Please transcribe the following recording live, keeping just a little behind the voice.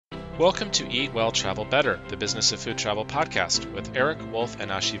Welcome to Eat Well, Travel Better, the Business of Food Travel podcast with Eric, Wolf,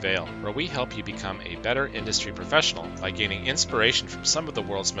 and Ashi Vale, where we help you become a better industry professional by gaining inspiration from some of the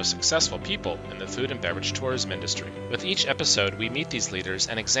world's most successful people in the food and beverage tourism industry. With each episode, we meet these leaders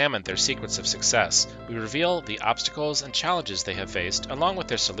and examine their secrets of success. We reveal the obstacles and challenges they have faced, along with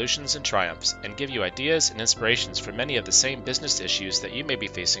their solutions and triumphs, and give you ideas and inspirations for many of the same business issues that you may be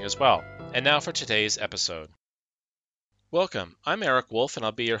facing as well. And now for today's episode. Welcome, I'm Eric Wolf, and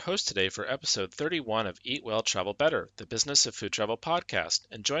I'll be your host today for episode 31 of Eat Well, Travel Better, the Business of Food Travel podcast,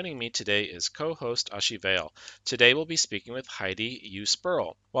 and joining me today is co-host Ashi Vale. Today we'll be speaking with Heidi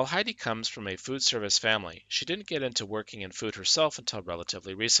Spurrell. While Heidi comes from a food service family, she didn't get into working in food herself until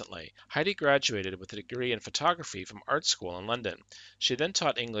relatively recently. Heidi graduated with a degree in photography from art school in London. She then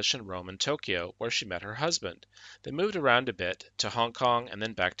taught English in Rome and Tokyo, where she met her husband. They moved around a bit to Hong Kong and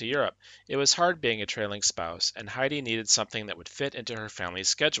then back to Europe. It was hard being a trailing spouse, and Heidi needed something that would fit into her family's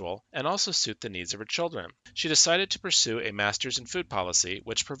schedule and also suit the needs of her children. She decided to pursue a master's in food policy,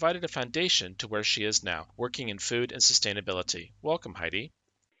 which provided a foundation to where she is now, working in food and sustainability. Welcome, Heidi.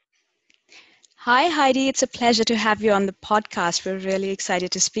 Hi, Heidi. It's a pleasure to have you on the podcast. We're really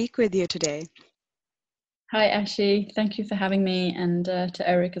excited to speak with you today. Hi, Ashi. Thank you for having me, and to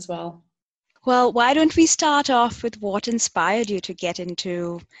Eric as well. Well, why don't we start off with what inspired you to get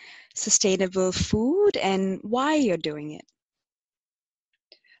into sustainable food and why you're doing it?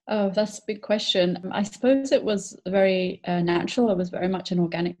 Oh, that's a big question. I suppose it was very natural. It was very much an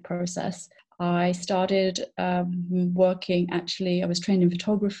organic process. I started working, I was trained in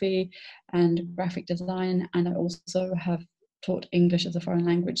photography and graphic design, and I also have taught English as a foreign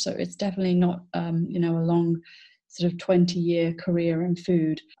language. So it's definitely not, a long sort of 20-year career in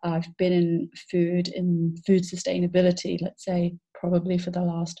food. I've been in food sustainability, let's say, probably for the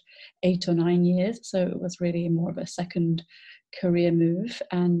last 8 or 9 years. So it was really more of a second career move.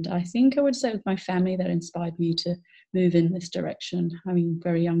 And I think I would say it was my family that inspired me to move in this direction, having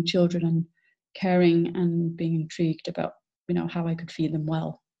very young children and caring and being intrigued about, how I could feed them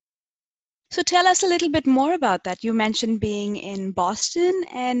well. So tell us a little bit more about that. You mentioned being in Boston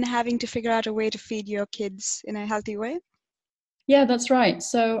and having to figure out a way to feed your kids in a healthy way. Yeah, that's right.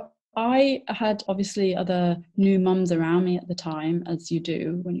 So I had obviously other new mums around me at the time, as you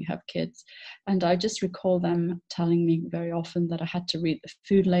do when you have kids. And I just recall them telling me very often that I had to read the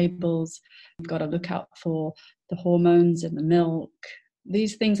food labels. You've got to look out for the hormones in the milk.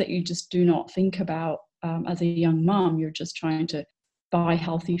 These things that you just do not think about as a young mum. You're just trying to buy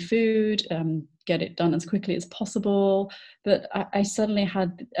healthy food, get it done as quickly as possible. But I suddenly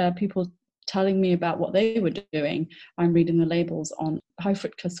had people telling me about what they were doing. I'm reading the labels on high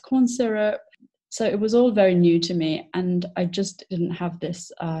fructose corn syrup. So it was all very new to me, and I just didn't have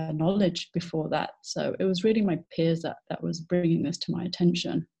this knowledge before that. So it was really my peers that was bringing this to my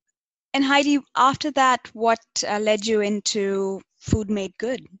attention. And Heidi, after that, what led you into Food Made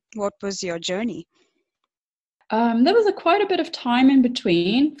Good? What was your journey? There was quite a bit of time in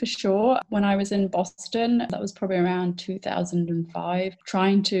between, for sure. When I was in Boston, that was probably around 2005.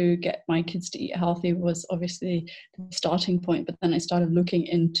 Trying to get my kids to eat healthy was obviously the starting point, but then I started looking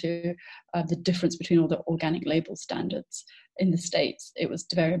into the difference between all the organic label standards in the States. It was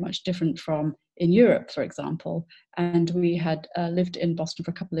very much different from in Europe, for example. And we had lived in Boston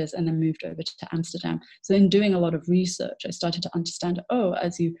for a couple of years and then moved over to Amsterdam. So in doing a lot of research, I started to understand,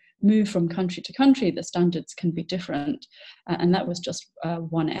 as you move from country to country, the standards can be different. And that was just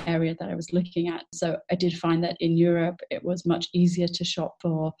one area that I was looking at. So I did find that in Europe, it was much easier to shop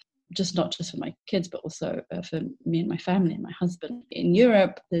for not just for my kids, but also for me and my family and my husband. In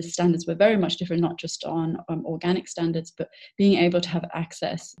Europe, the standards were very much different, not just on organic standards, but being able to have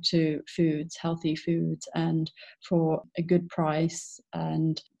access to foods, healthy foods, and for a good price.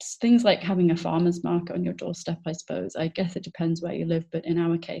 And things like having a farmer's market on your doorstep, I suppose. I guess it depends where you live, but in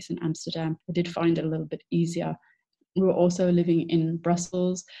our case, in Amsterdam, I did find it a little bit easier. We were also living in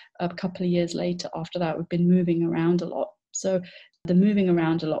Brussels a couple of years later. After that, we've been moving around a lot. So the moving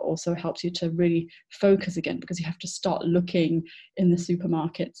around a lot also helps you to really focus again, because you have to start looking in the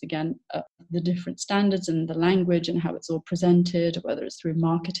supermarkets again at the different standards and the language and how it's all presented, whether it's through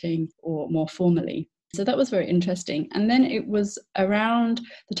marketing or more formally. So that was very interesting. And then it was around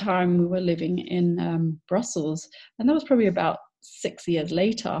the time we were living in Brussels, and that was probably about 6 years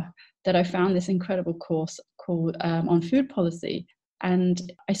later, that I found this incredible course called on food policy.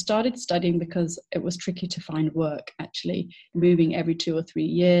 And I started studying because it was tricky to find work, actually, moving every 2 or 3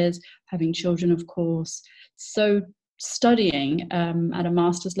 years, having children, of course. So studying at a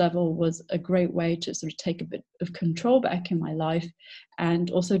master's level was a great way to sort of take a bit of control back in my life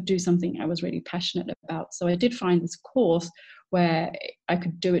and also do something I was really passionate about. So I did find this course where I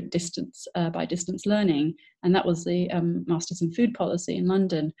could do it by distance learning. And that was the Masters in Food Policy in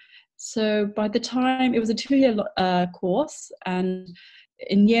London. So by the time, it was a 2-year course, and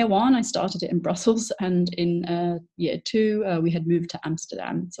in year 1, I started it in Brussels, and in year 2, we had moved to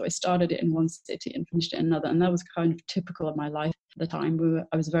Amsterdam. So I started it in one city and finished it in another, and that was kind of typical of my life at the time.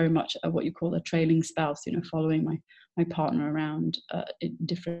 I was very much what you call a trailing spouse, following my partner around in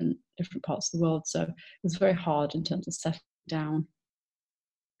different parts of the world. So it was very hard in terms of settling down.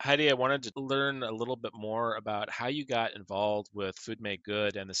 Heidi, I wanted to learn a little bit more about how you got involved with Food Made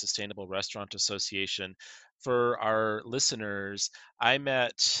Good and the Sustainable Restaurant Association. For our listeners, I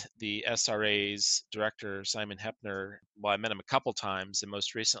met the SRA's director, Simon Hepner. Well, I met him a couple times, and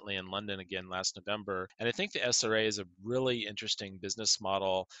most recently in London again last November. And I think the SRA is a really interesting business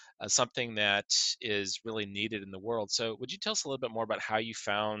model, something that is really needed in the world. So would you tell us a little bit more about how you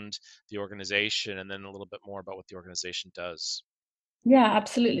found the organization, and then a little bit more about what the organization does? Yeah,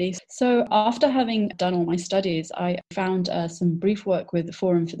 absolutely. So after having done all my studies, I found some brief work with the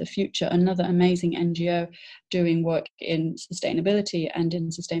Forum for the Future, another amazing NGO doing work in sustainability and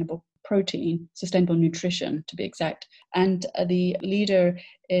in sustainable nutrition, to be exact. And the leader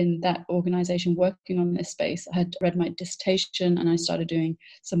in that organization working on this space had read my dissertation, and I started doing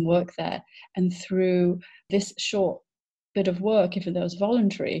some work there. And through this short bit of work, even though it was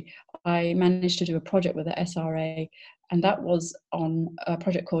voluntary, I managed to do a project with the SRA, and that was on a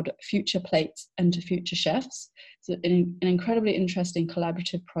project called Future Plates and Future Chefs. So an incredibly interesting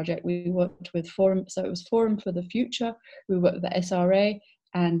collaborative project. We worked with Forum, so it was Forum for the Future, we worked with the SRA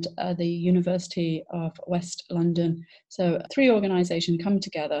and the University of West London. So 3 organizations come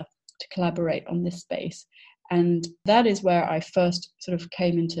together to collaborate on this space. And that is where I first sort of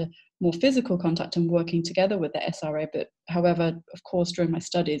came into more physical contact and working together with the SRA. But however, of course, during my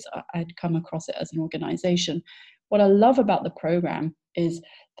studies, I'd come across it as an organization. What I love about the program is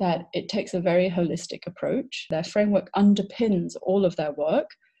that it takes a very holistic approach. Their framework underpins all of their work.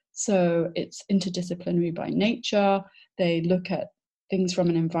 So it's interdisciplinary by nature. They look at things from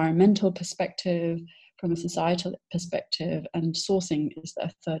an environmental perspective, from a societal perspective, and sourcing is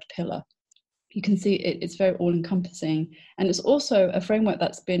their third pillar. You can see it's very all-encompassing, and it's also a framework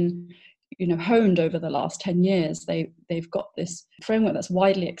that's been honed over the last 10 years. They've got this framework that's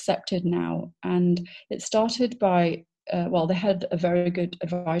widely accepted now, and it started by they had a very good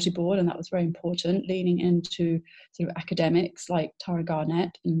advisory board, and that was very important, leaning into sort of academics like Tara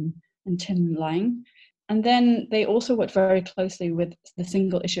Garnett and Tim Lang. And then they also worked very closely with the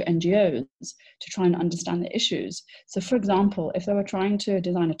single issue NGOs to try and understand the issues. So for example, if they were trying to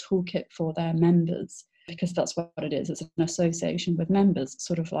design a toolkit for their members, because that's what it is, it's an association with members,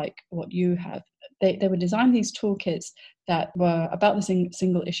 sort of like what you have, they would design these toolkits that were about the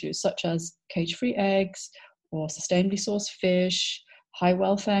single issues, such as cage-free eggs or sustainably sourced fish, high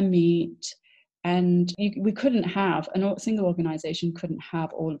welfare meat. And we couldn't have, a single organization couldn't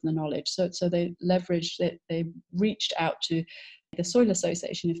have all of the knowledge. So they leveraged it, they reached out to the Soil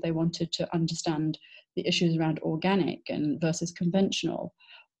Association if they wanted to understand the issues around organic and versus conventional,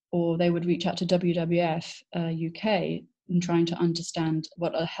 or they would reach out to WWF UK in trying to understand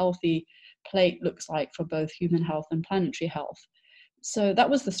what a healthy plate looks like for both human health and planetary health. So that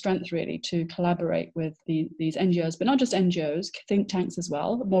was the strength, really, to collaborate with these NGOs, but not just NGOs, think tanks as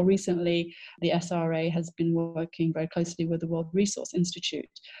well. More recently, the SRA has been working very closely with the World Resource Institute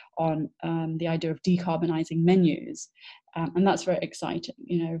on the idea of decarbonizing menus. And that's very exciting,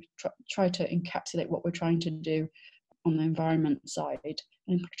 try to encapsulate what we're trying to do on the environment side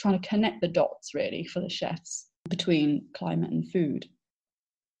and trying to connect the dots, really, for the chefs between climate and food.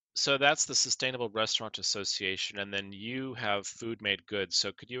 So that's the Sustainable Restaurant Association, and then you have Food Made Good.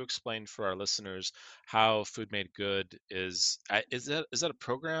 So could you explain for our listeners how Food Made Good is? Is that a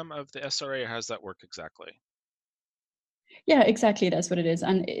program of the SRA, or how does that work exactly? Yeah, exactly. That's what it is.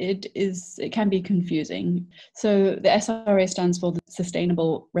 And it can be confusing. So the SRA stands for the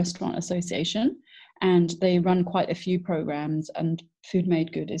Sustainable Restaurant Association, and they run quite a few programs, and Food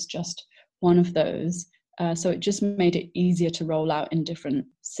Made Good is just one of those. So it just made it easier to roll out in different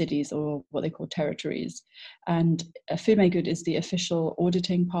cities, or what they call territories. And Food Made Good is the official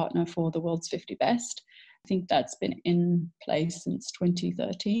auditing partner for the world's 50 best. I think that's been in place since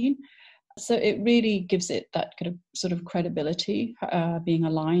 2013. So it really gives it that kind of sort of credibility, being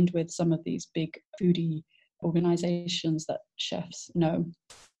aligned with some of these big foodie organizations that chefs know.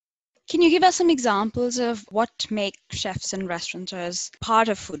 Can you give us some examples of what make chefs and restaurateurs part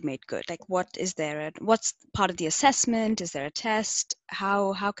of Food Made Good? Like, what is there? What's part of the assessment? Is there a test?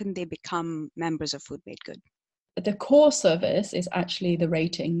 How can they become members of Food Made Good? The core service is actually the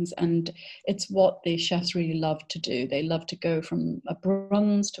ratings, and it's what the chefs really love to do. They love to go from a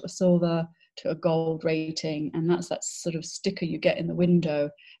bronze to a silver to a gold rating, and that's that sort of sticker you get in the window,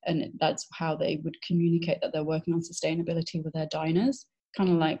 and that's how they would communicate that they're working on sustainability with their diners, kind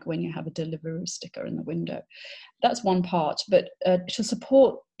of like when you have a delivery sticker in the window. That's one part, but to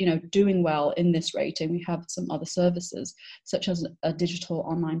support doing well in this rating, we have some other services such as a digital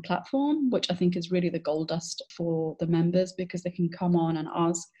online platform, which I think is really the gold dust for the members, because they can come on and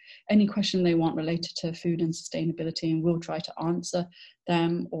ask any question they want related to food and sustainability, and we'll try to answer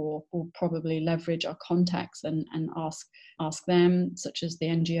them, or we'll probably leverage our contacts and ask them, such as the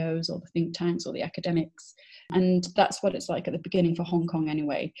NGOs or the think tanks or the academics. And that's what it's like at the beginning for Hong Kong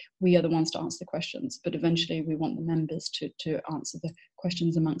anyway. We are the ones to answer the questions, but eventually we want the members to answer the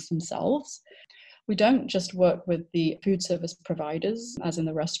questions amongst themselves. We don't just work with the food service providers, as in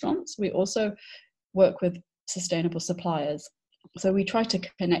the restaurants. We also work with sustainable suppliers. So we try to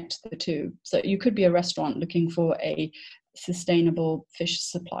connect the two. So you could be a restaurant looking for a sustainable fish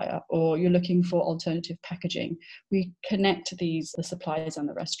supplier, or you're looking for alternative packaging. We connect the suppliers and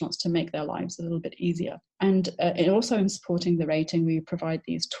the restaurants to make their lives a little bit easier. And also in supporting the rating, we provide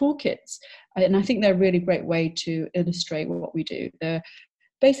these toolkits, and I think they're a really great way to illustrate what we do. They're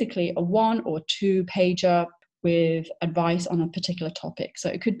basically a 1 or 2 pager with advice on a particular topic. So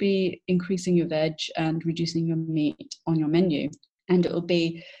it could be increasing your veg and reducing your meat on your menu, and it will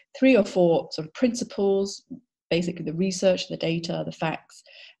be 3 or 4 sort of principles, basically the research, the data, the facts.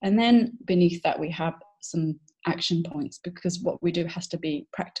 And then beneath that, we have some action points, because what we do has to be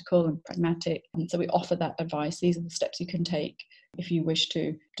practical and pragmatic. And so we offer that advice. These are the steps you can take if you wish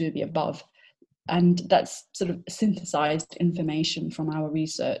to do the above. And that's sort of synthesized information from our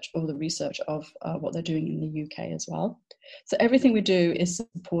research, or the research of what they're doing in the UK as well. So everything we do is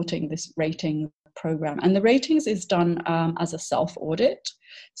supporting this rating program, and the ratings is done as a self-audit.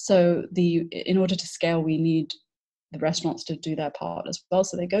 So in order to scale, we need the restaurants to do their part as well.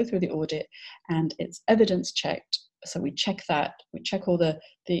 So they go through the audit, and it's evidence checked. So we check that, we check all the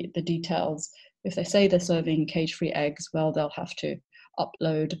details. If they say they're serving cage-free eggs, well, they'll have to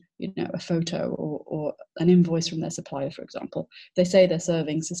upload a photo or an invoice from their supplier, for example. If they say they're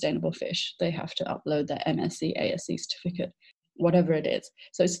serving sustainable fish, they have to upload their MSc, ASC certificate, whatever it is.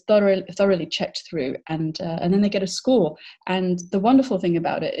 So it's thoroughly checked through, and then they get a score. And the wonderful thing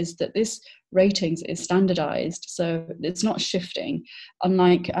about it is that this ratings is standardized, so it's not shifting.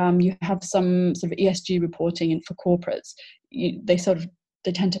 Unlike you have some sort of ESG reporting for corporates,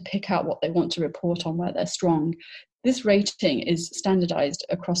 they tend to pick out what they want to report on, where they're strong. This rating is standardized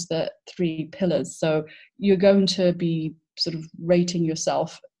across the 3 pillars. So you're going to be sort of rating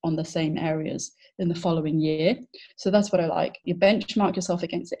yourself on the same areas in the following year. So that's what I like. You benchmark yourself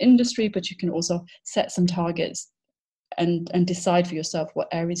against the industry, but you can also set some targets and decide for yourself what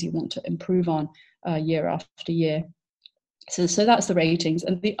areas you want to improve on year after year. So that's the ratings.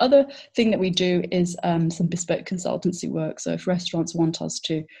 And the other thing that we do is some bespoke consultancy work. So if restaurants want us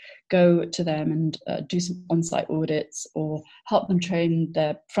to go to them and do some on-site audits, or help them train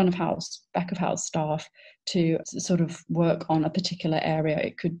their front of house, back of house staff to sort of work on a particular area.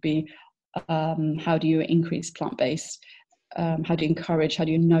 It could be how do you increase plant-based? How do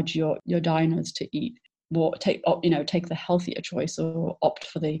you nudge your diners to eat more, take the healthier choice, or opt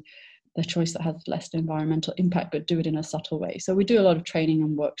for the choice that has less environmental impact, but do it in a subtle way. So we do a lot of training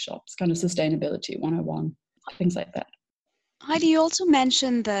and workshops, kind of sustainability 101, things like that. Heidi, you also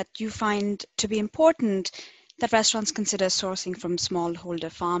mentioned that you find to be important that restaurants consider sourcing from smallholder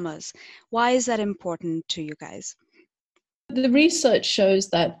farmers. Why is that important to you guys? The research shows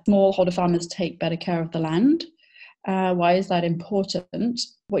that smallholder farmers take better care of the land. Why is that important?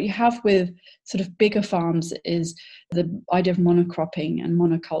 What you have with sort of bigger farms is the idea of monocropping and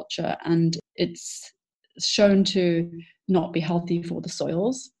monoculture, and it's shown to not be healthy for the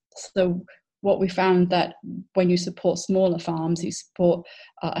soils. So what we found that when you support smaller farms, you support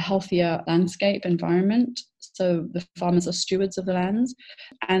a healthier landscape environment. So the farmers are stewards of the lands,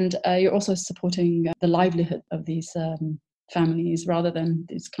 and you're also supporting the livelihood of these families rather than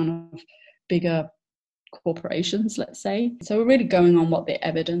these kind of bigger corporations, let's say. So we're really going on what the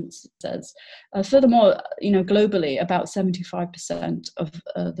evidence says. Furthermore, globally, about 75% of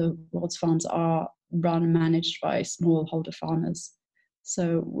the world's farms are run and managed by smallholder farmers.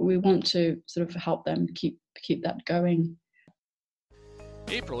 So we want to sort of help them keep that going.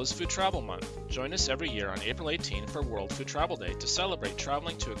 April is Food Travel Month. Join us every year on April 18 for World Food Travel Day to celebrate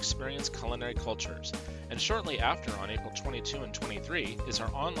traveling to experience culinary cultures. And shortly after, on April 22 and 23, is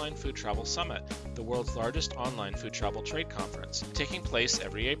our Online Food Travel Summit, the world's largest online food travel trade conference, taking place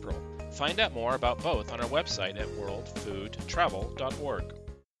every April. Find out more about both on our website at worldfoodtravel.org.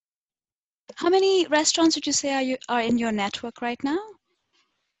 How many restaurants would you say are in your network right now?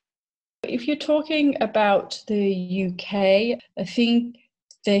 If you're talking about the UK, I think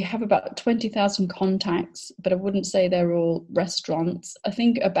they have about 20,000 contacts, but I wouldn't say they're all restaurants. I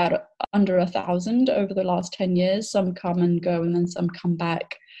think about under 1,000 over the last 10 years. Some come and go and then some come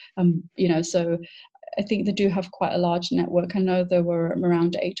back. So I think they do have quite a large network. I know there were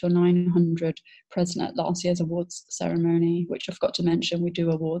around 800 or 900 present at last year's awards ceremony, which I forgot to mention. We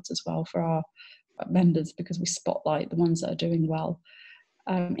do awards as well for our members because we spotlight the ones that are doing well.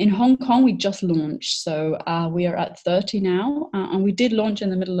 In Hong Kong, we just launched, so we are at 30 now, and we did launch in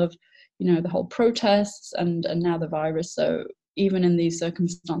the middle of, the whole protests and now the virus. So even in these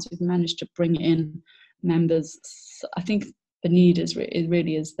circumstances, we've managed to bring in members. I think the need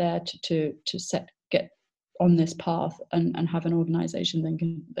really is there to get on this path and have an organisation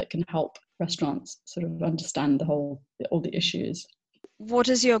that can help restaurants sort of understand all the issues. What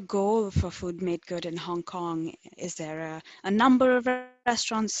is your goal for Food Made Good in Hong Kong? Is there a number of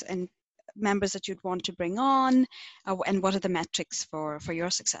restaurants and members that you'd want to bring on? And what are the metrics for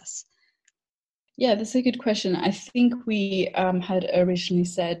your success? Yeah, that's a good question. I think we had originally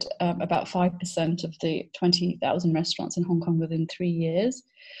said about 5% of the 20,000 restaurants in Hong Kong within 3 years.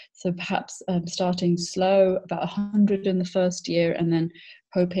 So perhaps starting slow, about 100 in the first year, and then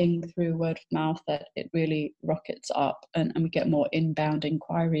hoping through word of mouth that it really rockets up and we get more inbound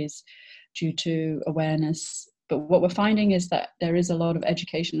inquiries due to awareness. But what we're finding is that there is a lot of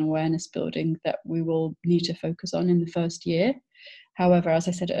education and awareness building that we will need to focus on in the first year. However, as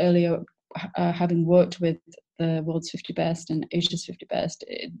I said earlier, having worked with the world's 50 best and Asia's 50 best,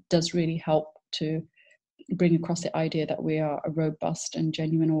 it does really help to bring across the idea that we are a robust and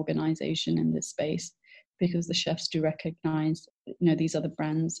genuine organization in this space, because the chefs do recognize, these other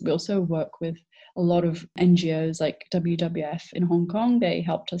brands. We also work with a lot of NGOs like WWF in Hong Kong. They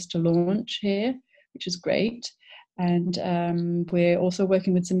helped us to launch here, which is great. And we're also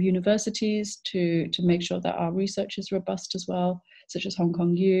working with some universities to make sure that our research is robust as well, such as Hong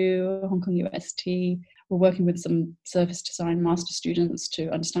Kong U, Hong Kong UST. We're working with some service design master students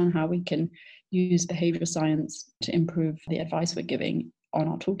to understand how we can use behavioral science to improve the advice we're giving on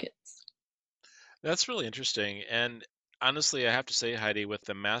our toolkits. That's really interesting. And honestly, I have to say, Heidi, with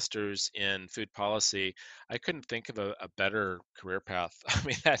the master's in food policy, I couldn't think of a better career path. I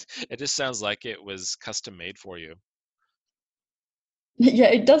mean, it just sounds like it was custom made for you. Yeah,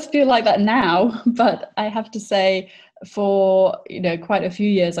 it does feel like that now, but I have to say for quite a few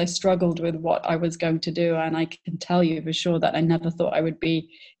years I struggled with what I was going to do, and I can tell you for sure that I never thought I would be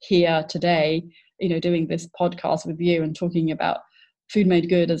here today, doing this podcast with you and talking about Food Made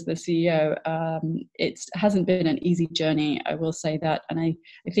Good as the CEO. It hasn't been an easy journey, I will say that, and I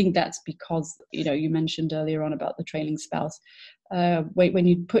think that's because you mentioned earlier on about the trailing spouse. When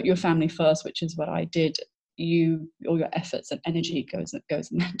you put your family first, which is what I did, all your efforts and energy goes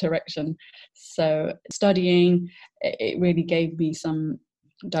in that direction. So studying, it really gave me some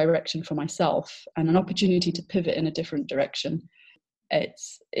direction for myself and an opportunity to pivot in a different direction.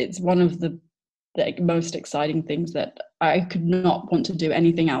 It's one of the most exciting things that I could not want to do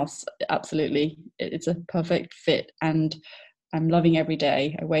anything else. Absolutely, it's a perfect fit, and I'm loving every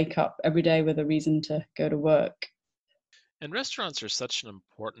day. I wake up every day with a reason to go to work. And restaurants are such an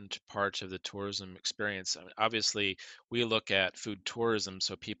important part of the tourism experience. I mean, obviously, we look at food tourism,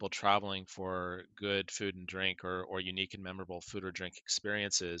 so people traveling for good food and drink or unique and memorable food or drink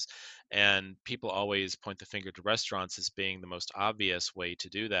experiences. And people always point the finger to restaurants as being the most obvious way to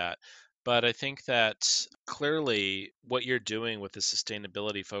do that. But I think that clearly what you're doing with the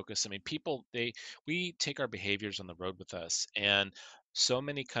sustainability focus, I mean, we take our behaviors on the road with us. And so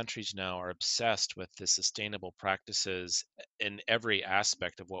many countries now are obsessed with the sustainable practices in every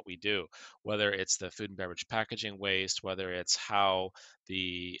aspect of what we do, whether it's the food and beverage packaging waste, whether it's how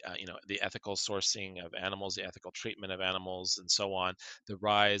the ethical sourcing of animals, the ethical treatment of animals, and so on, the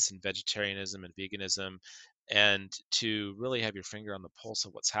rise in vegetarianism and veganism, and to really have your finger on the pulse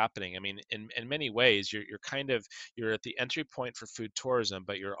of what's happening. I mean, in many ways, you're at the entry point for food tourism,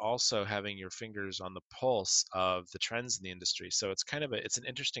 but you're also having your fingers on the pulse of the trends in the industry. So it's it's an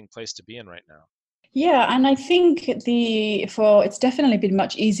interesting place to be in right now. Yeah, and I think it's definitely been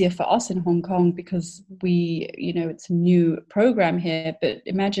much easier for us in Hong Kong because it's a new program here. But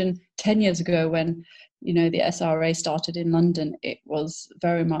imagine 10 years ago when, the SRA started in London, it was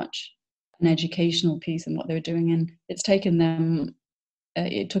very much an educational piece in what they were doing. And it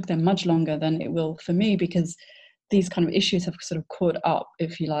took them much longer than it will for me, because these kind of issues have sort of caught up,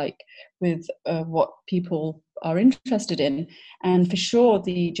 if you like, with what people are interested in. And for sure,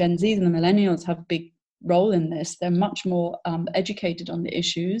 the Gen Zs and the millennials have a big role in this. They're much more educated on the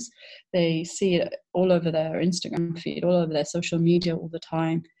issues. They see it all over their Instagram feed, all over their social media all the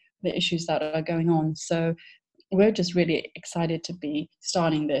time, the issues that are going on. So we're just really excited to be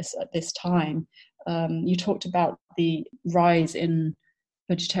starting this at this time. You talked about the rise in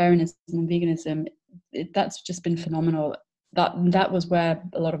vegetarianism and veganism. That's just been phenomenal. That was where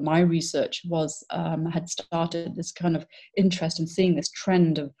a lot of my research was, had started, this kind of interest in seeing this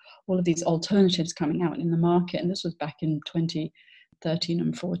trend of all of these alternatives coming out in the market. And this was back in 2013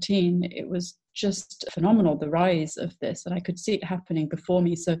 and 14. It was just phenomenal, the rise of this, and I could see it happening before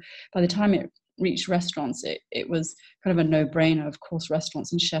me. So by the time it reached restaurants, it was kind of a no-brainer. Of course,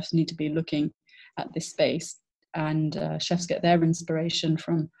 restaurants and chefs need to be looking at this space, and chefs get their inspiration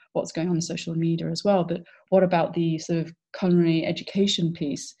from what's going on in social media as well. But what about the sort of culinary education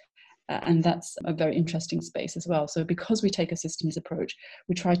piece? And that's a very interesting space as well. So because we take a systems approach,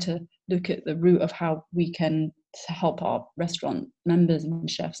 we try to look at the root of how we can help our restaurant members and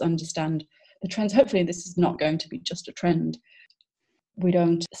chefs understand the trends. Hopefully this is not going to be just a trend. We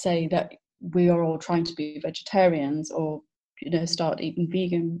don't say that we are all trying to be vegetarians or start eating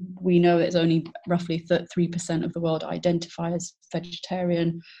vegan. We know it's only roughly 3% of the world identify as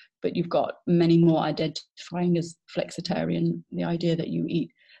vegetarian, but you've got many more identifying as flexitarian, the idea that you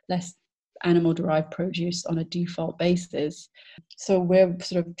eat less animal-derived produce on a default basis. So we're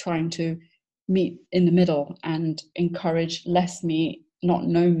sort of trying to meet in the middle and encourage less meat, not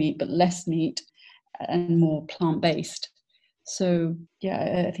no meat, but less meat and more plant-based. So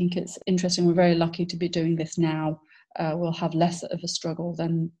yeah, I think it's interesting. We're very lucky to be doing this now. We'll have less of a struggle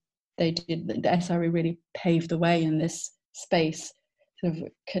than they did. The SRE really paved the way in this space, sort of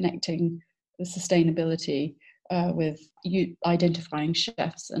connecting the sustainability with you identifying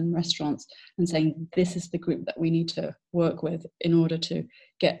chefs and restaurants and saying this is the group that we need to work with in order to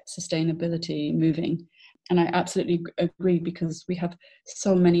get sustainability moving. And I absolutely agree, because we have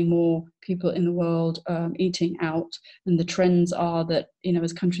so many more people in the world eating out, and the trends are that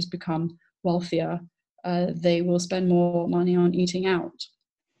as countries become wealthier, they will spend more money on eating out.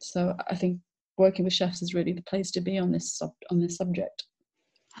 So I think working with chefs is really the place to be on this subject.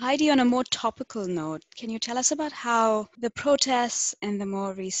 Heidi, on a more topical note, can you tell us about how the protests and the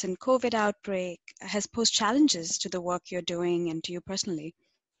more recent COVID outbreak has posed challenges to the work you're doing and to you personally?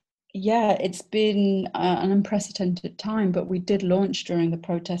 Yeah, it's been an unprecedented time, but we did launch during the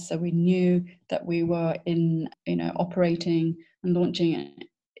protests, so we knew that we were operating and launching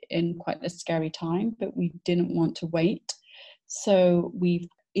in quite a scary time, but we didn't want to wait. So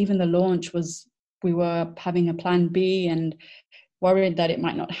even the launch we were having a plan B and worried that it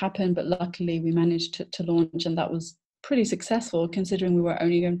might not happen, but luckily we managed to launch, and that was pretty successful, considering we were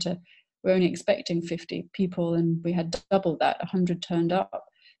only expecting 50 people, and we had doubled that. 100 turned up.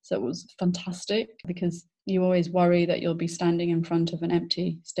 So it was fantastic, because you always worry that you'll be standing in front of an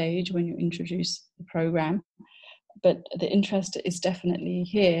empty stage when you introduce the program. But the interest is definitely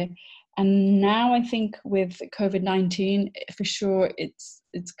here. And now I think with COVID-19, for sure, it's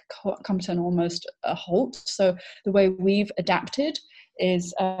come to an almost a halt. So the way we've adapted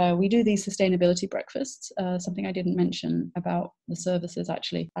is we do these sustainability breakfasts, something I didn't mention about the services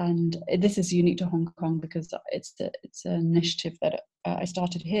actually. And this is unique to Hong Kong because it's an initiative that I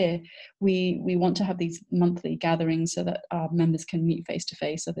started here. We want to have these monthly gatherings so that our members can meet face to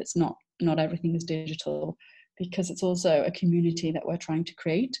face, so that it's not everything is digital, because it's also a community that we're trying to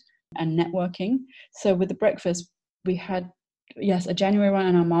create and networking. So with the breakfast, we had, yes, a January one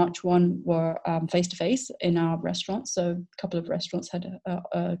and a March one were face-to-face in our restaurants. So a couple of restaurants had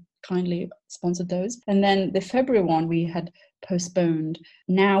kindly sponsored those. And then the February one we had postponed.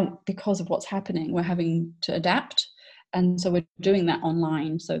 Now, because of what's happening, we're having to adapt. And so we're doing that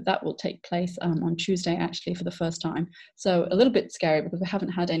online. So that will take place on Tuesday, actually, for the first time. So a little bit scary because we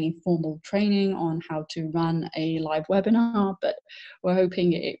haven't had any formal training on how to run a live webinar, but we're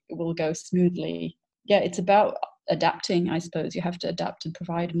hoping it will go smoothly. Yeah, it's about adapting, I suppose. You have to adapt and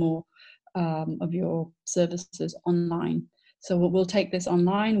provide more of your services online. So we'll take this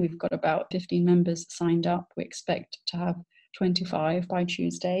online. We've got about 15 members signed up. We expect to have 25 by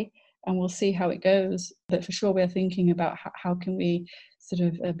Tuesday. And we'll see how it goes. But for sure, we're thinking about how can we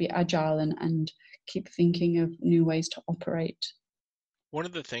sort of be agile and keep thinking of new ways to operate. One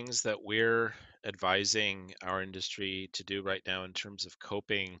of the things that we're advising our industry to do right now in terms of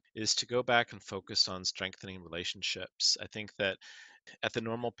coping is to go back and focus on strengthening relationships. I think that at the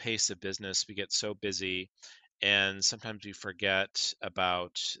normal pace of business, we get so busy and sometimes we forget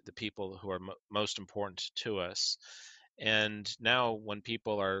about the people who are most important to us. And now when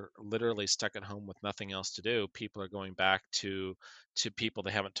people are literally stuck at home with nothing else to do, people are going back to people they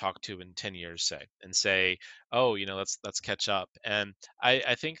haven't talked to in 10 years, say, oh, let's catch up. And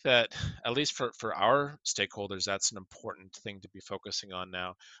I think that at least for our stakeholders, that's an important thing to be focusing on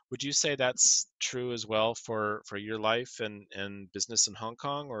now. Would you say that's true as well for your life and business in Hong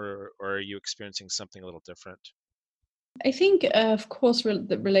Kong, or are you experiencing something a little different? I think, of course,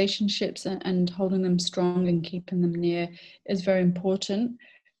 the relationships and holding them strong and keeping them near is very important.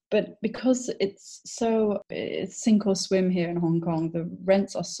 But because it's sink or swim here in Hong Kong, the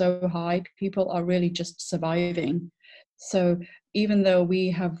rents are so high, people are really just surviving. So even though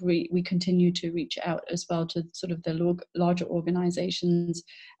we continue to reach out as well to sort of the larger organizations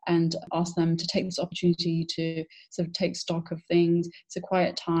and ask them to take this opportunity to sort of take stock of things. It's a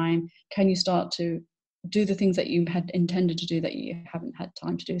quiet time. Can you start to do the things that you had intended to do that you haven't had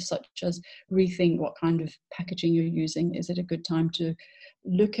time to do, such as rethink what kind of packaging you're using? Is it a good time to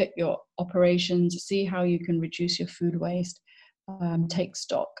look at your operations, see how you can reduce your food waste, take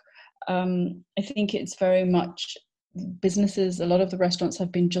stock? I think it's very much businesses, a lot of the restaurants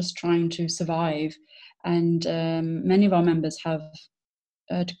have been just trying to survive, and many of our members have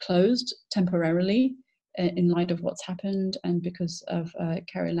closed temporarily in light of what's happened, and because of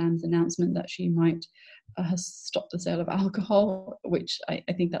Carrie Lam's announcement that she might stop the sale of alcohol, which I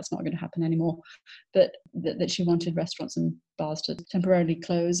think that's not going to happen anymore, but that she wanted restaurants and bars to temporarily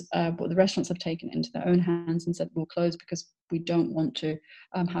close. But the restaurants have taken it into their own hands and said, we'll close because we don't want to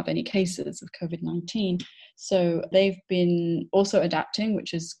have any cases of COVID-19. So they've been also adapting,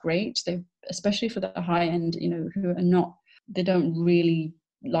 which is great. They've, especially for the high end, who are not, they don't really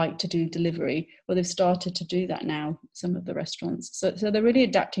like to do delivery. Well, they've started to do that now, some of the restaurants. So they're really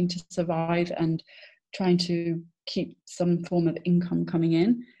adapting to survive and trying to keep some form of income coming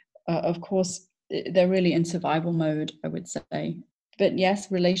in. Of course, they're really in survival mode, I would say. But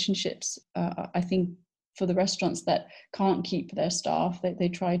yes, relationships, I think for the restaurants that can't keep their staff, they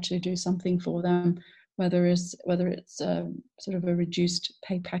try to do something for them, whether it's sort of a reduced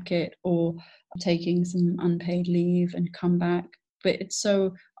pay packet or taking some unpaid leave and come back. But it's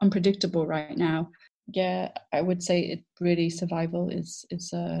so unpredictable right now. Yeah, I would say it really, survival is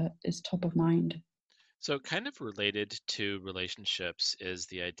top of mind. So kind of related to relationships is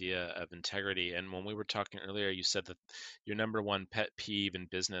the idea of integrity. And when we were talking earlier, you said that your number one pet peeve in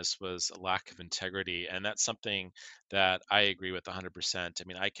business was a lack of integrity. And that's something that I agree with 100%. I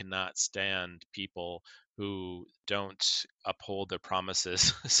mean, I cannot stand people who don't uphold their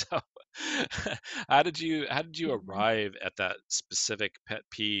promises. So how did you arrive at that specific pet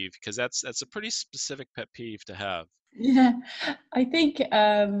peeve? Because that's a pretty specific pet peeve to have. Yeah, I think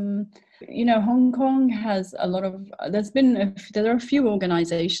Hong Kong has a lot of. There are a few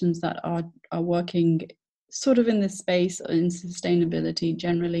organisations that are working sort of in this space in sustainability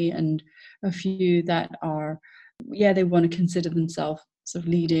generally, and a few that are, they want to consider themselves sort of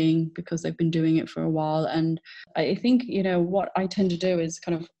leading because they've been doing it for a while. And I think what I tend to do is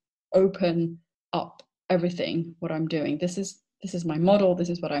kind of open up everything what I'm doing. This is my model, this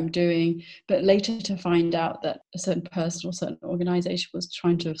is what I'm doing. But later to find out that a certain person or certain organization was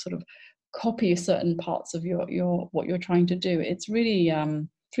trying to sort of copy certain parts of your what you're trying to do, it's really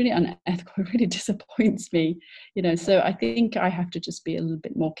unethical. It really disappoints me, so I think I have to just be a little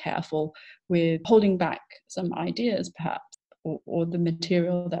bit more careful with holding back some ideas perhaps, or the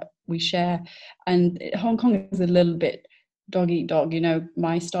material that we share. And Hong Kong is a little bit dog eat dog.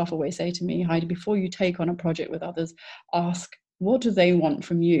 My staff always say to me, Heidi, before you take on a project with others, ask, what do they want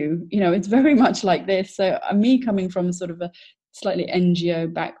from you? It's very much like this. So me coming from sort of a slightly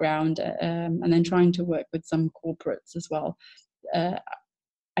NGO background, and then trying to work with some corporates as well,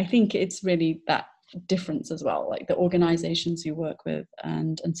 I think it's really that difference as well, like the organizations you work with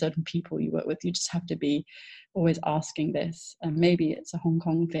and certain people you work with. You just have to be always asking this, and maybe it's a Hong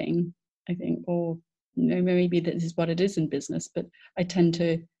Kong thing, I think, or maybe this is what it is in business, but I tend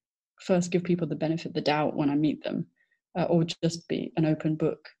to first give people the benefit of the doubt when I meet them, or just be an open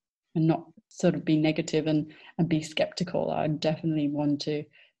book and not sort of be negative and be skeptical. I definitely want to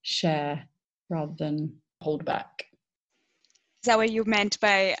share rather than hold back. Is that what you meant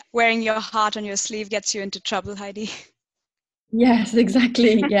by wearing your heart on your sleeve gets you into trouble, Heidi? Yes,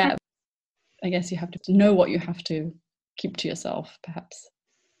 exactly. Yeah. I guess you have to know what you have to keep to yourself, perhaps.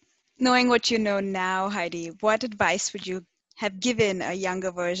 Knowing what you know now, Heidi, what advice would you have given a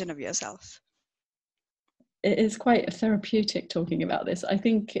younger version of yourself? It is quite therapeutic talking about this. I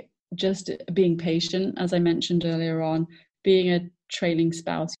think just being patient, as I mentioned earlier on, being a trailing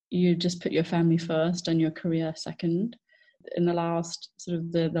spouse. You just put your family first and your career second. In the last sort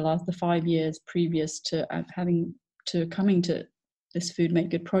of the 5 years previous to coming to this Food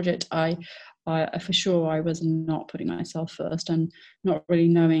Made Good project, I for sure I was not putting myself first and not really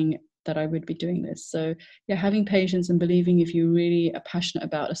knowing that I would be doing this. So yeah, having patience and believing if you really are passionate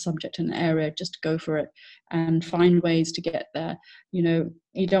about a subject and an area, just go for it and find ways to get there. You know,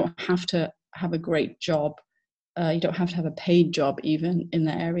 you don't have to have a great job. You don't have to have a paid job even in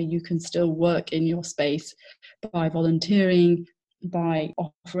the area. You can still work in your space by volunteering, by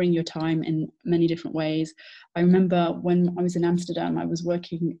offering your time in many different ways. I remember when I was in Amsterdam, I was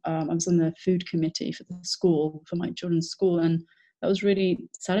working, I was on the food committee for the school, for my children's school, and that was really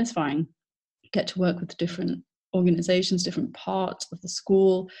satisfying. Get to work with different organizations, different parts of the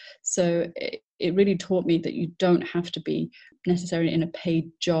school. So it really taught me that you don't have to be necessarily in a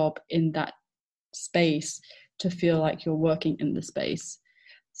paid job in that space to feel like you're working in the space.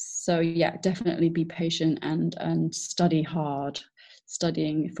 So yeah, definitely be patient and study hard.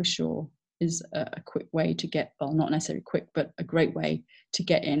 Studying for sure is a quick way to get, well, not necessarily quick, but a great way to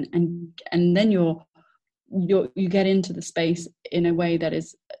get in, and then you get into the space in a way that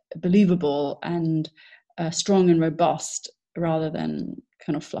is believable and strong and robust, rather than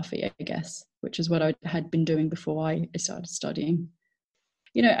kind of fluffy, I guess, which is what I had been doing before I started studying.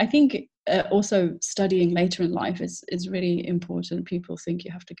 You know, I think also studying later in life is really important. People think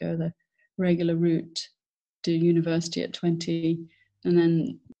you have to go the regular route, do university at 20, and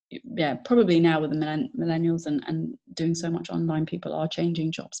then, yeah, probably now with the millennials and doing so much online, people are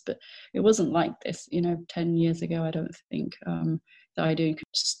changing jobs, but it wasn't like this, 10 years ago. I don't think the idea you could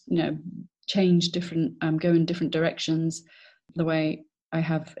just, change different, go in different directions the way I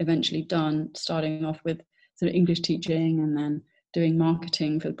have eventually done, starting off with sort of English teaching and then doing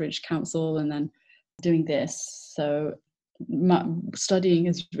marketing for the British Council and then doing this. So studying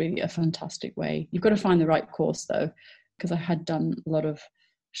is really a fantastic way. You've got to find the right course though, because I had done a lot of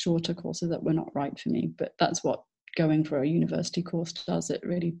shorter courses that were not right for me, but that's what going for a university course does. It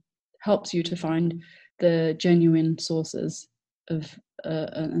really helps you to find the genuine sources of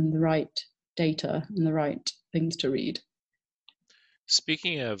and the right data and the right things to read.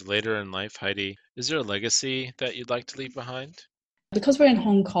 Speaking of later in life, Heidi, is there a legacy that you'd like to leave behind? Because we're in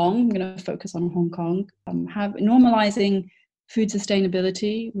Hong Kong, I'm going to focus on Hong Kong. Normalizing food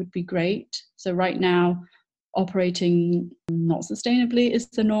sustainability would be great. So right now, operating not sustainably is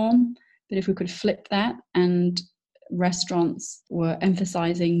the norm, but if we could flip that and restaurants were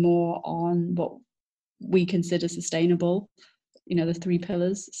emphasizing more on what we consider sustainable, the 3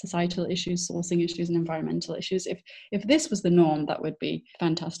 pillars: societal issues, sourcing issues, and environmental issues. If this was the norm, that would be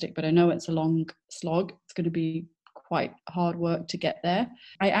fantastic, but I know it's a long slog. It's going to be quite hard work to get there.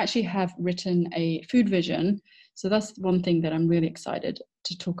 I actually have written a food vision. So that's one thing that I'm really excited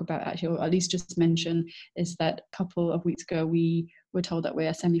to talk about, actually, or at least just mention, is that a couple of weeks ago, we were told that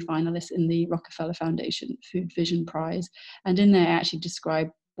we're semi-finalists in the Rockefeller Foundation Food Vision Prize. And in there, I actually describe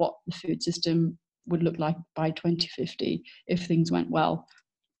what the food system would look like by 2050 if things went well.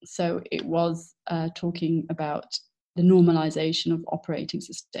 So it was talking about the normalization of operating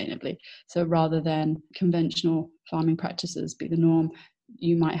sustainably. So rather than conventional farming practices be the norm,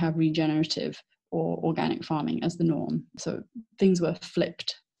 you might have regenerative or organic farming as the norm. So things were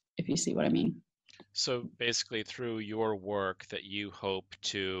flipped, if you see what I mean. So basically, through your work, that you hope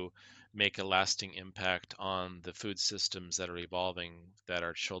to make a lasting impact on the food systems that are evolving that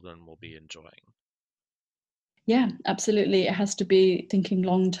our children will be enjoying. Yeah, absolutely. It has to be thinking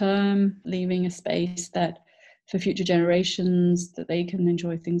long term, leaving a space that for future generations, that they can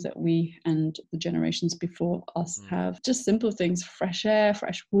enjoy things that we and the generations before us have. Just simple things: fresh air,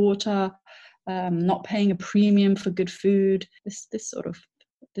 fresh water, not paying a premium for good food. This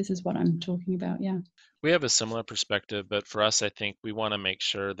is what I'm talking about. Yeah. We have a similar perspective, but for us, I think we want to make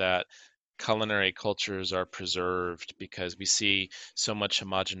sure that culinary cultures are preserved, because we see so much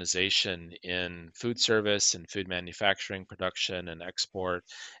homogenization in food service and food manufacturing, production and export.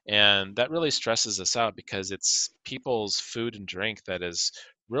 And that really stresses us out, because it's people's food and drink that is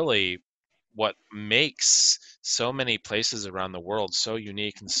really what makes so many places around the world so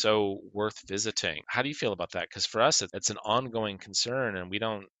unique and so worth visiting. How do you feel about that? Because for us, it's an ongoing concern, and we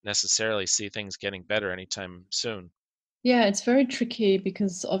don't necessarily see things getting better anytime soon. Yeah, it's very tricky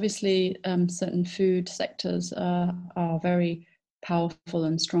because obviously certain food sectors are very powerful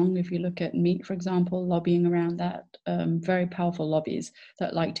and strong. If you look at meat, for example, lobbying around that, very powerful lobbies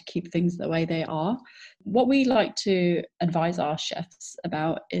that like to keep things the way they are. What we like to advise our chefs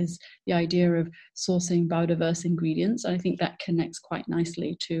about is the idea of sourcing biodiverse ingredients. I think that connects quite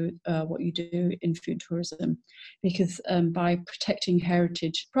nicely to what you do in food tourism, because by protecting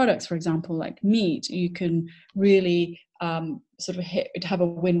heritage products, for example, like meat, you can really sort of have a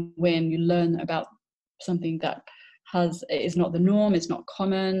win-win. You learn about something that is not the norm, it's not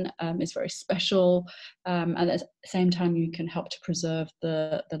common, it's very special, and at the same time you can help to preserve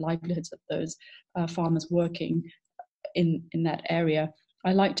the livelihoods of those farmers working in that area.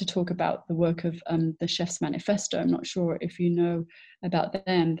 I like to talk about the work of the Chef's Manifesto. I'm not sure if you know about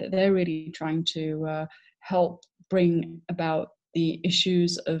them, that they're really trying to help bring about the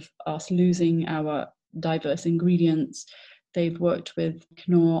issues of us losing our diverse ingredients. They've worked with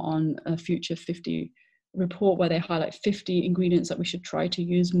Knorr on a Future 50 report where they highlight 50 ingredients that we should try to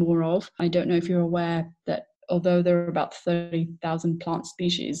use more of. I don't know if you're aware that although there are about 30,000 plant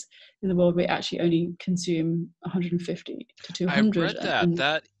species in the world, we actually only consume 150 to 200. I read that.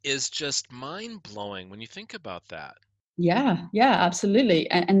 That is just mind-blowing when you think about that. Yeah, absolutely.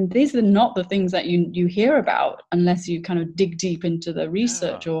 And these are not the things that you hear about unless you kind of dig deep into the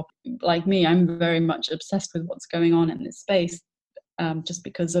research. Yeah. Or like me, I'm very much obsessed with what's going on in this space, just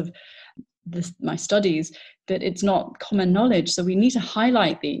because of my studies, but it's not common knowledge. So we need to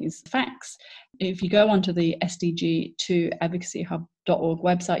highlight these facts. If you go onto the SDG2 advocacyhub.org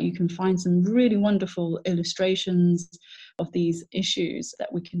website, you can find some really wonderful illustrations of these issues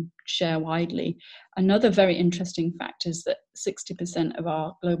that we can share widely. Another very interesting fact is that 60% of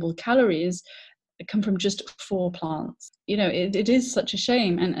our global calories come from just 4 plants. It is such a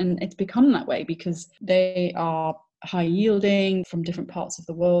shame, and it's become that way because they are high yielding from different parts of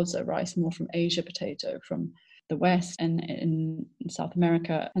the world. So rice more from Asia, potato from the West, and in South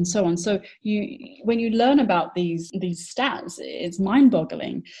America, and so on. So when you learn about these stats, it's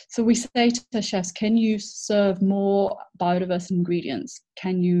mind-boggling. So we say to chefs, can you serve more biodiverse ingredients?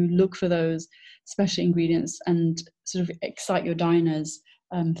 Can you look for those special ingredients and sort of excite your diners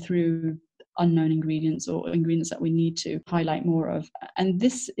through unknown ingredients or ingredients that we need to highlight more of? And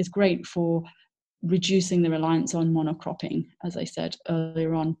this is great for reducing the reliance on monocropping. As I said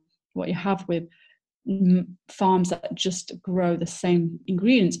earlier on, what you have with farms that just grow the same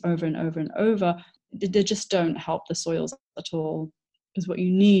ingredients over and over and over, they just don't help the soils at all, because what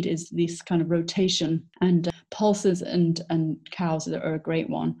you need is this kind of rotation. And pulses and cows are a great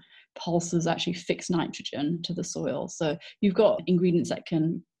one. Pulses actually fix nitrogen to the soil, so you've got ingredients that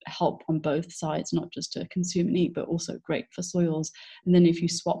can help on both sides, not just to consume and eat, but also great for soils. And then if you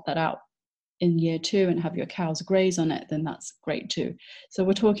swap that out in year 2 and have your cows graze on it, then that's great too. So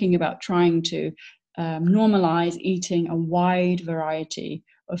we're talking about trying to normalize eating a wide variety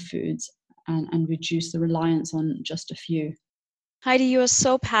of foods and reduce the reliance on just a few. Heidi, you are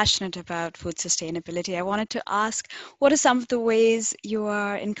so passionate about food sustainability. I wanted to ask, what are some of the ways you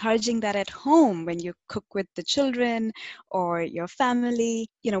are encouraging that at home when you cook with the children or your family?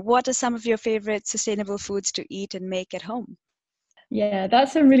 What are some of your favorite sustainable foods to eat and make at home? Yeah,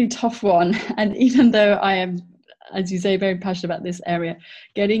 that's a really tough one. And even though I am, as you say, very passionate about this area,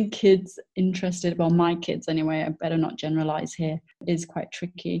 getting kids interested, well, my kids anyway, I better not generalize here, is quite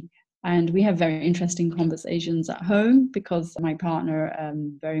tricky. And we have very interesting conversations at home because my partner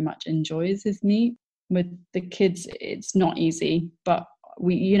very much enjoys his meat. With the kids, it's not easy, but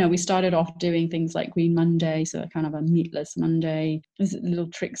we started off doing things like Green Monday, so kind of a meatless Monday. There's little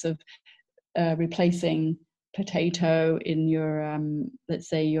tricks of replacing potato in your, let's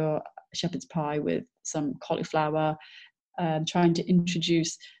say, your shepherd's pie with some cauliflower, trying to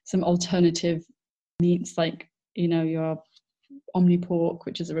introduce some alternative meats like, your omni pork,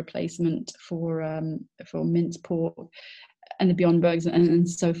 which is a replacement for minced pork, and the Beyond Burgers and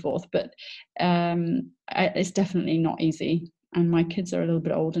so forth. But it's definitely not easy. And my kids are a little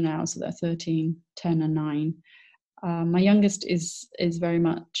bit older now, so they're 13, 10 and 9. My youngest is very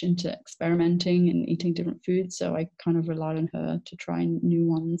much into experimenting and eating different foods, so I kind of rely on her to try new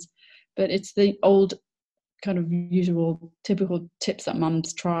ones. But it's the old kind of usual typical tips that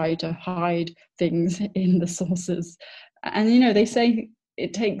mums try to hide things in the sauces. And they say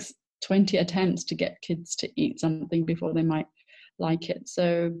it takes 20 attempts to get kids to eat something before they might like it.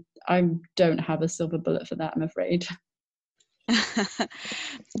 So I don't have a silver bullet for that, I'm afraid.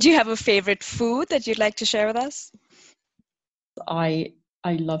 Do you have a favorite food that you'd like to share with us? I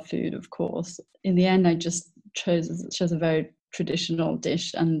love food, of course. In the end, I just chose a very traditional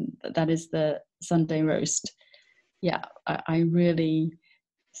dish, and that is the Sunday roast. Yeah, I really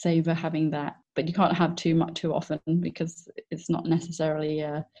savor having that but you can't have too much too often because it's not necessarily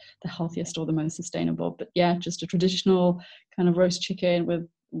the healthiest or the most sustainable. But yeah, just a traditional kind of roast chicken with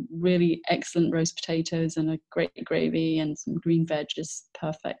really excellent roast potatoes and a great gravy and some green veg is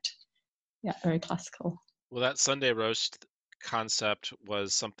perfect. Yeah, very classical. Well, that Sunday roast concept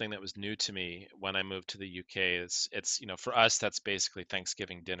was something that was new to me when I moved to the UK. It's for us that's basically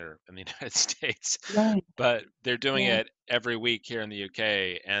Thanksgiving dinner in the United States, Right. but they're doing Yeah. it every week here in the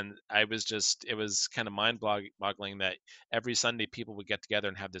UK, and it was kind of mind-boggling that every Sunday people would get together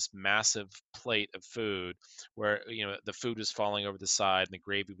and have this massive plate of food where the food was falling over the side and the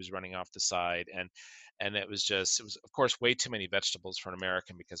gravy was running off the side, and it was of course way too many vegetables for an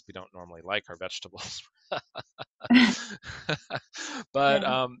American because we don't normally like our vegetables. But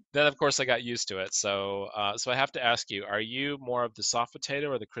Yeah. then of course I got used to it. So I have to ask you, are you more of the soft potato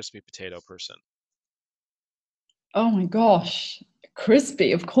or the crispy potato person? Oh my gosh.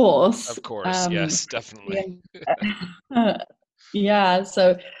 Crispy, of course. Of course, yes, definitely. Yeah. Yeah,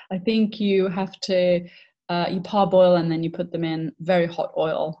 so I think you have to you parboil and then you put them in very hot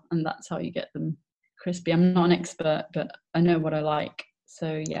oil, and that's how you get them crispy. I'm not an expert, but I know what I like.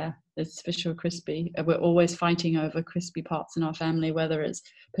 So yeah, it's for sure crispy. We're always fighting over crispy parts in our family, whether it's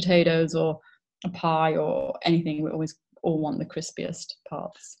potatoes or a pie or anything. We always all want the crispiest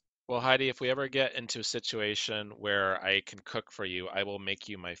parts. Well, Heidi, if we ever get into a situation where I can cook for you, I will make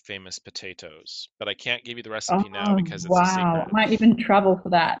you my famous potatoes. But I can't give you the recipe now Oh, because it's a wow. secret. I might even travel for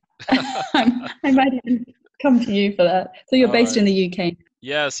that. I might even come to you for that. So you're All based right. in the UK.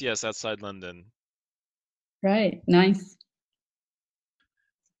 Yes, yes, outside London. Right. Nice.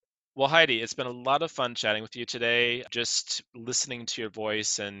 Well, Heidi, it's been a lot of fun chatting with you today. Just listening to your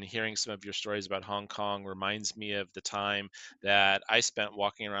voice and hearing some of your stories about Hong Kong reminds me of the time that I spent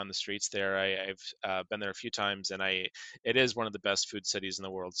walking around the streets there. I've been there a few times, and it is one of the best food cities in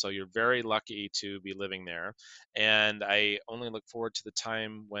the world. So you're very lucky to be living there, and I only look forward to the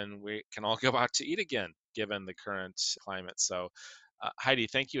time when we can all go out to eat again, given the current climate. So Heidi,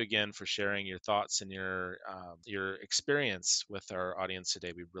 thank you again for sharing your thoughts and your experience with our audience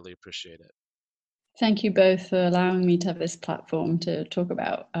today. We really appreciate it. Thank you both for allowing me to have this platform to talk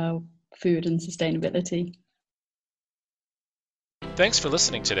about food and sustainability. Thanks for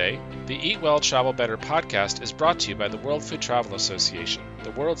listening today. The Eat Well, Travel Better podcast is brought to you by the World Food Travel Association,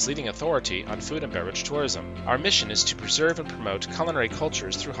 the world's leading authority on food and beverage tourism. Our mission is to preserve and promote culinary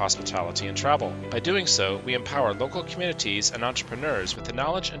cultures through hospitality and travel. By doing so, we empower local communities and entrepreneurs with the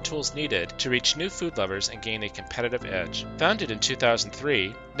knowledge and tools needed to reach new food lovers and gain a competitive edge. Founded in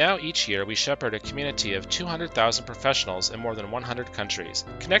 2003, now each year we shepherd a community of 200,000 professionals in more than 100 countries.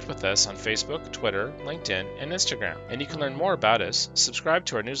 Connect with us on Facebook, Twitter, LinkedIn, and Instagram. And you can learn more about us, subscribe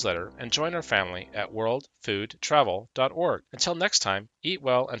to our newsletter, and join our family at worldfoodtravel.org. Until next time, eat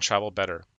well and travel better.